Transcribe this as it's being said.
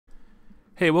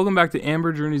Hey, welcome back to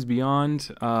Amber Journeys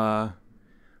Beyond.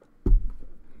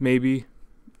 Maybe.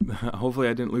 Hopefully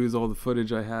I didn't lose all the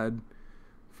footage I had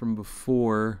from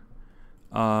before.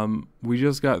 We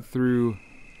just got through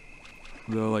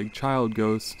the child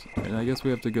ghost, and I guess we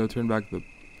have to go turn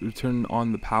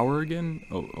on the power again.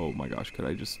 Oh my gosh, could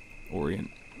I just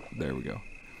orient? There we go.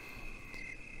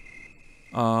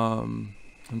 And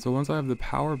so once I have the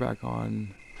power back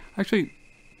on, I actually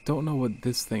don't know what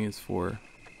this thing is for.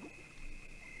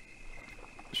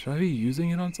 Should I be using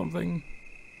it on something?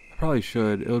 I probably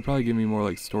should. It would probably give me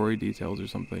more story details or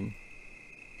something.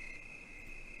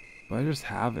 But I just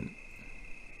haven't.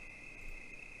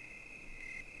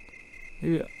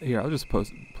 Maybe here, I'll just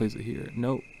place it here.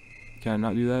 Nope. Can I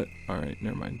not do that? Alright,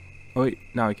 never mind. Oh wait,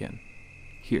 now I can.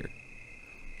 Here.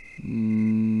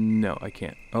 No, I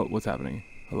can't. Oh, what's happening?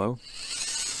 Hello?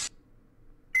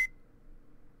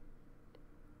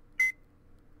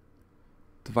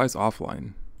 Device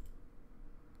offline.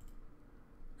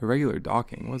 Irregular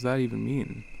docking. What does that even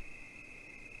mean?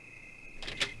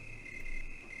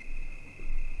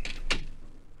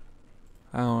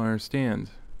 I don't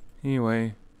understand.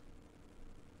 Anyway.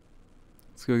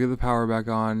 Let's go get the power back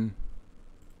on.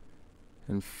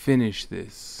 And finish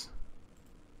this.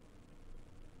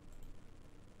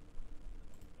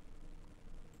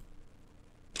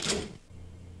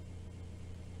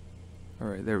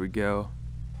 Alright, there we go.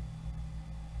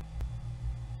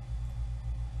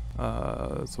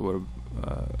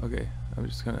 Okay, I'm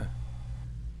just gonna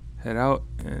head out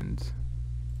and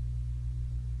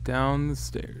down the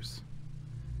stairs.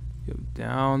 Go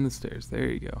down the stairs, there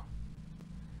you go.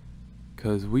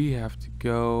 Cause we have to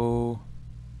go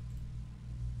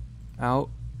out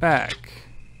back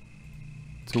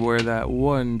to where that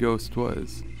one ghost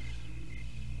was.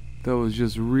 That was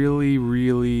just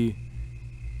really...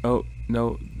 Oh,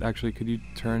 no, actually, could you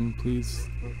turn, please?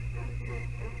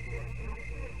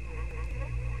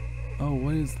 Oh,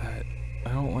 what is that? I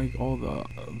don't like all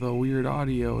the weird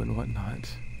audio and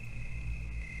whatnot.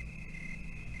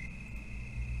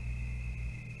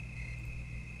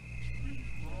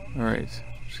 Alright,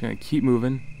 just gonna keep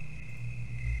moving.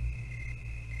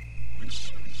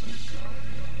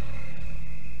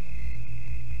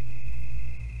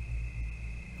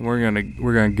 And we're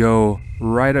gonna go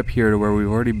right up here to where we've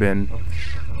already been.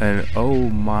 And oh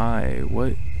my,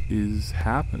 what is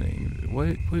happening?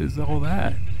 What is all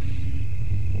that?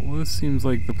 Well, this seems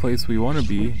like the place we want to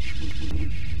be.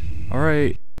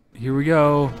 Alright, here we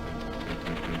go.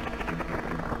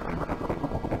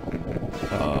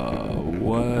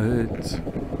 What?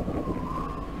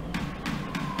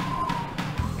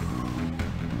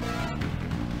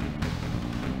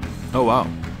 Oh, wow.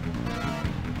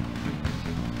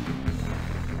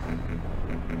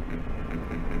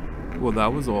 Well,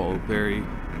 that was all very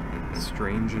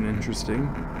strange and interesting.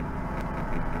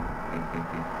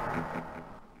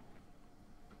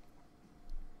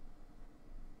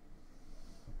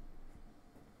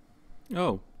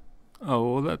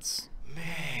 Oh, well, that's...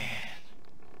 Man,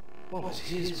 what was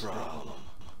his problem?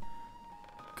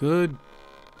 Good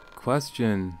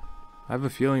question. I have a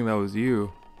feeling that was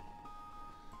you.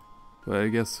 But I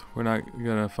guess we're not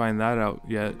gonna find that out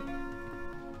yet.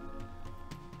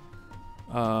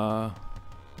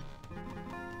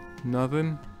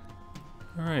 Nothing?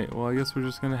 Alright, well I guess we're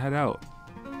just gonna head out.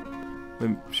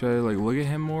 Should I look at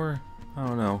him more? I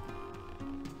don't know.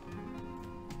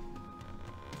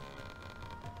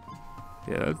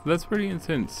 Yeah, that's pretty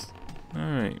intense.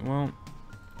 Alright, well.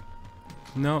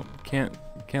 No, can't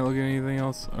look at anything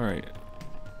else. Alright.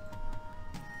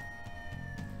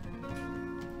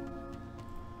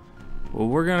 Well,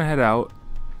 we're gonna head out.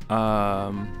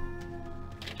 Oh,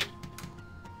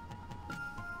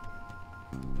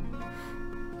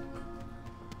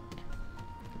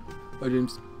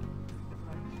 James.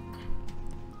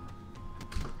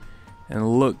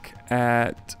 And look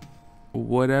at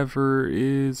whatever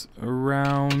is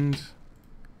around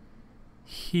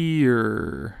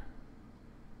here.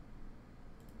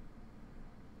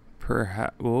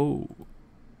 Perhaps. Whoa.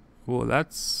 Well,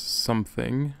 that's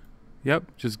something.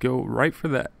 Yep, just go right for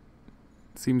that.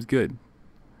 Seems good.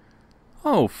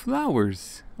 Oh,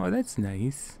 flowers. Oh, that's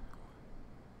nice.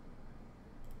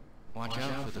 Watch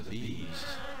out for the bees.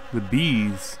 The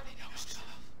bees.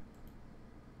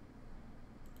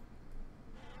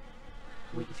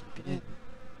 Where have you been?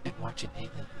 And watching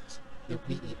aliens. They're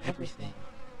reading everything.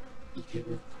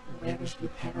 Where's your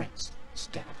parents?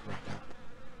 Stabbed right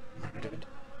up. Murdered.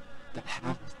 The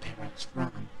half of parents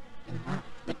from. And not,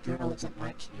 the girl isn't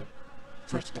like you.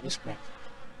 For spacecraft.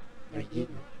 They're you.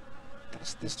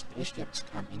 That's the spaceship's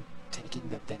coming, taking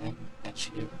the den at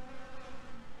you.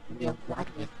 We'll ride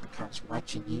with because was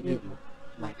watching you,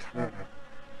 like her,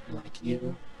 like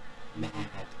you, mad,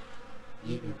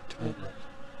 you, totally,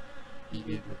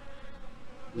 you,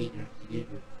 weird, you.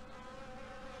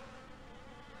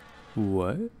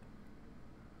 What?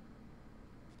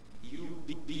 You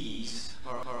bees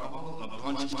are all a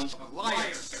bunch of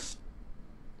liars.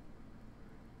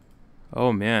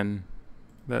 Oh man,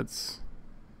 that's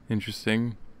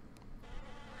interesting.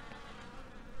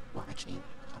 Watching,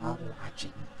 all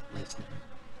watching, listening,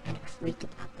 and I freak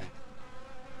about that.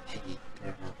 Hey,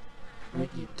 girl, her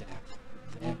you deaf,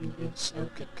 them you so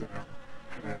good girl,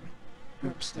 her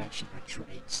obsession or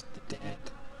traits, the dead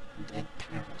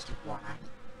parents, why?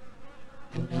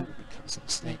 And now it becomes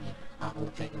insane, all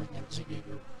of aliens are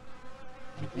you,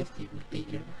 and with you,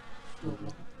 leader,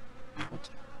 fool, out,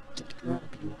 did girl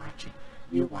be watching?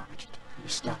 You watched, you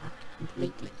stopped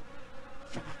completely,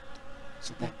 fact,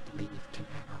 so that believed to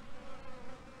now.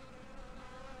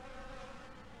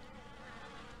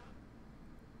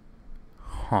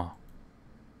 Huh.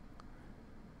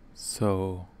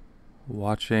 So,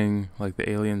 watching, like the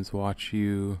aliens watch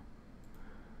you,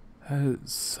 that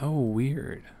is so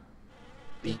weird.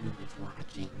 Being with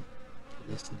watching,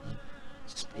 listening,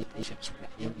 spaceships where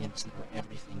aliens know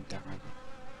everything done,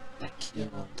 that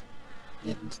killed,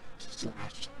 didn't,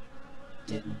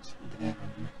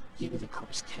 them, you the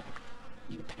course kept,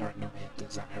 you paranoia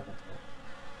desirable,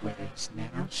 whereas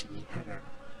now she, her,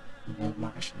 no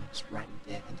Martians, right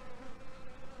dead,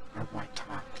 or white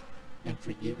talk, and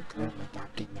for you, girl,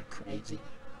 adopting the crazy,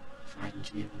 find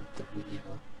you, the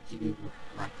real, you,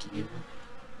 like you,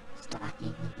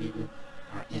 stalking you,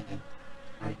 are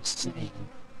insane,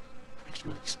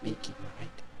 actually speaking,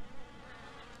 right?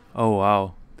 Oh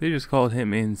wow, they just called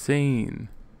him insane.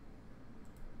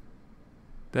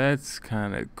 That's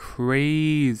kind of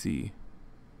crazy.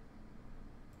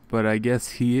 But I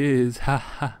guess he is.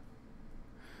 Haha.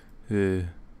 Wait,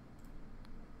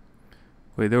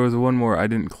 there was one more I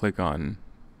didn't click on.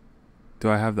 Do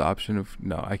I have the option of...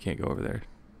 No, I can't go over there.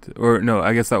 Or no,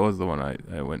 I guess that was the one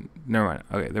I went... Never mind.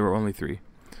 Okay, there were only 3.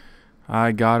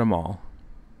 I got them all.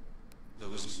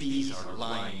 Those bees are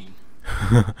lying.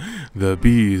 The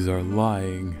bees are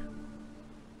lying.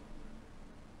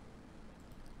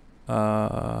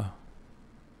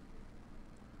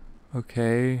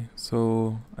 Okay,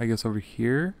 so I guess over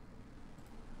here.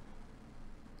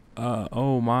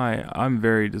 Oh my, I'm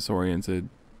very disoriented.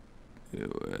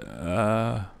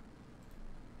 I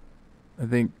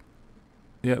think,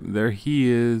 yep, there he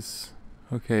is.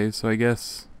 Okay, so I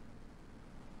guess,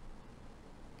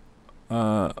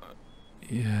 yeah,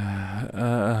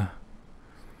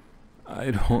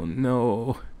 I don't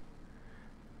know.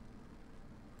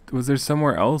 Was there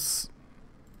somewhere else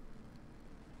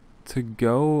to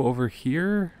go over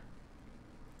here?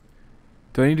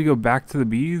 Do I need to go back to the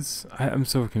bees? I'm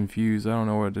so confused. I don't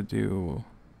know what to do.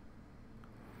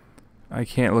 I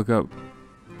can't look up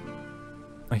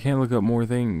more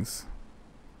things.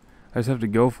 I just have to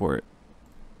go for it.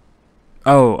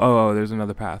 Oh, there's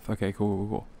another path. Okay,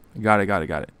 cool. Got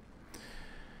it.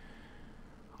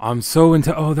 I'm so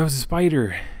into... Oh, that was a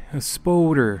spider. A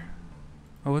spoder.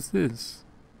 Oh, what's this?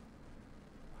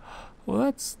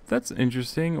 Well, that's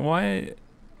interesting. Why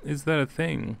is that a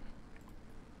thing?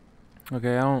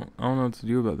 Okay, I don't know what to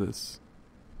do about this.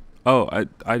 Oh,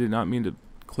 I did not mean to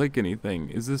click anything.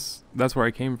 Is this... That's where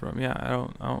I came from. Yeah, I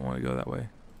don't want to go that way.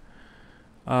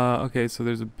 Okay, so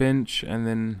there's a bench and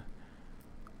then...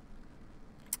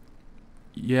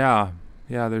 Yeah,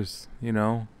 there's, you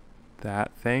know,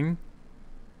 that thing.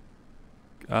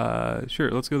 Sure,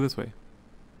 let's go this way.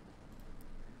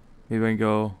 Maybe I can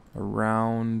go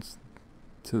around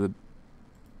to the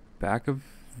back of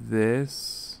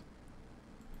this.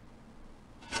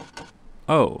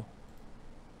 Oh.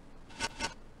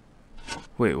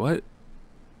 Wait, what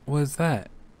was that?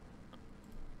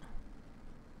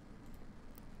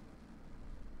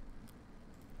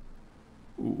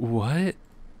 What?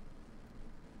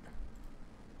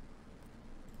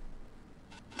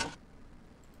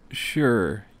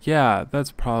 Sure. Yeah,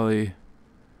 that's probably...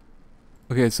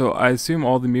 Okay, so I assume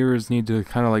all the mirrors need to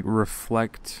kind of like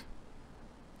reflect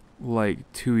like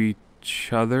to each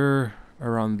other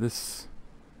around this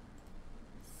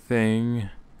thing.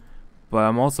 But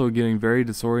I'm also getting very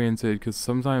disoriented because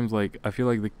sometimes like I feel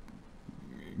like the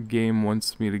game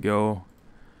wants me to go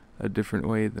a different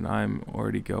way than I'm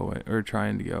already going or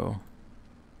trying to go.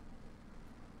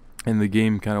 And the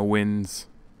game kind of wins.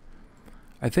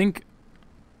 I think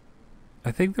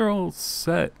they're all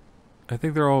set. I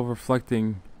think they're all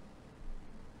reflecting.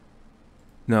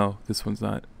 No, this one's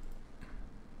not.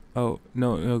 Oh,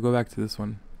 no, go back to this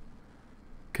one.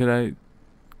 Could I...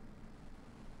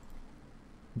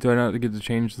 Do I not get to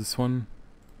change this one?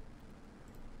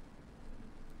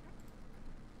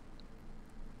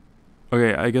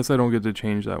 Okay, I guess I don't get to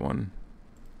change that one.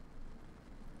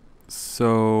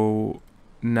 So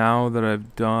now that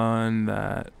I've done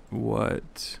that,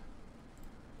 what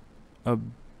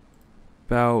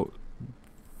about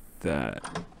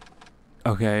that?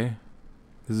 Okay.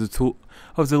 There's a tool.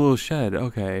 Oh, it's a little shed.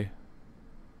 Okay.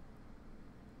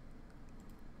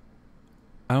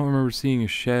 I don't remember seeing a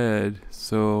shed,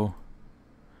 so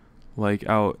like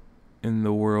out in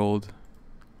the world.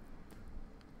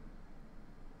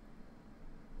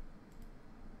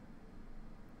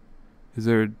 Is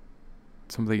there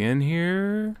something in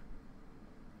here?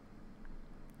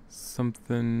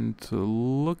 Something to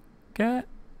look at?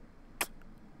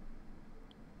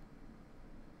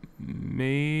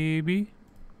 Maybe?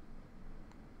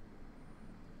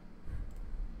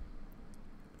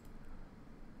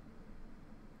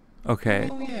 Okay.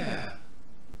 Oh yeah.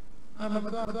 I'm a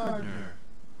gardener.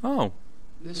 Oh,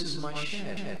 This is my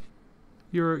shed.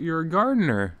 you're a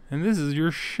gardener, and this is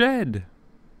your shed.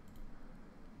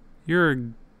 You're a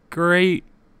great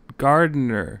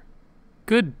gardener.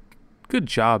 Good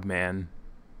job, man.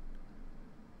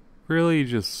 Really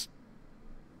just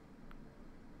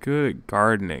good at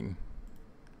gardening.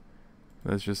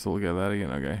 Let's just look at that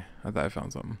again. Okay. I thought I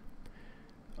found something.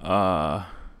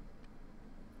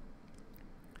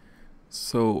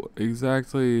 So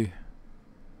exactly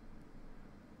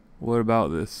what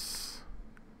about this?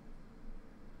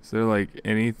 Is there like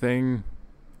anything?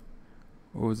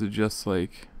 Or was it just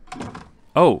like,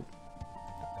 oh,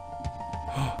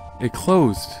 it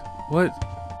closed. What?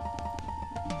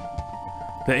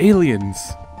 The aliens.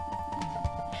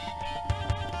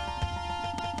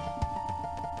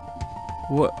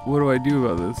 What do I do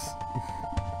about this?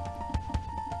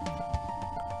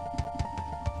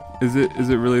 Is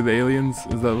it really the aliens?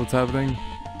 Is that what's happening?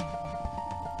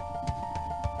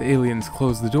 The aliens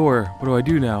closed the door. What do I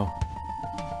do now?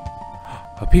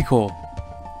 A peek hole.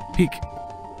 Peek.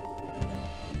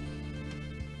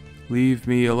 Leave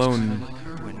me alone. Like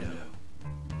her window.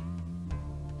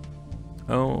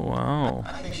 Oh, wow.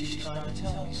 I think she's trying to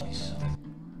tell me something.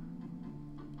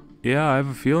 Yeah, I have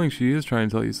a feeling she is trying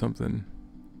to tell you something.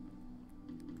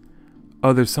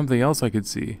 Oh, there's something else I could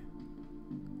see.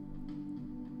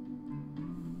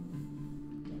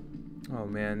 Oh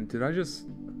man, did I just...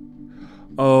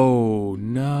 Oh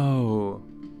no.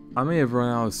 I may have run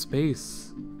out of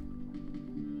space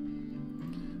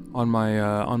on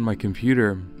my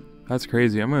computer. That's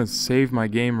crazy. I'm gonna save my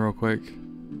game real quick.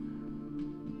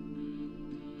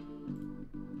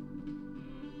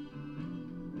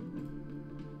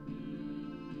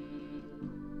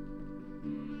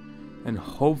 And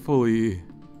hopefully...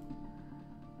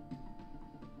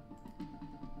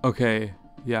 Okay,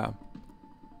 yeah.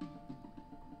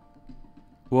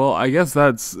 Well, I guess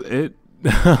that's it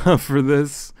for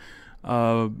this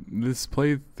this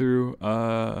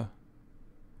playthrough,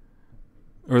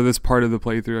 or this part of the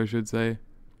playthrough, I should say.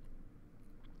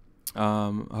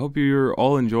 I hope you're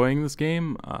all enjoying this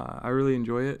game. I really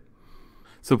enjoy it.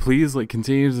 So please, like,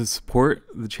 continue to support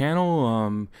the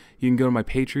channel. You can go to my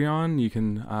Patreon. You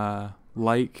can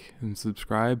like and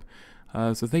subscribe.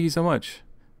 So thank you so much.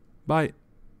 Bye.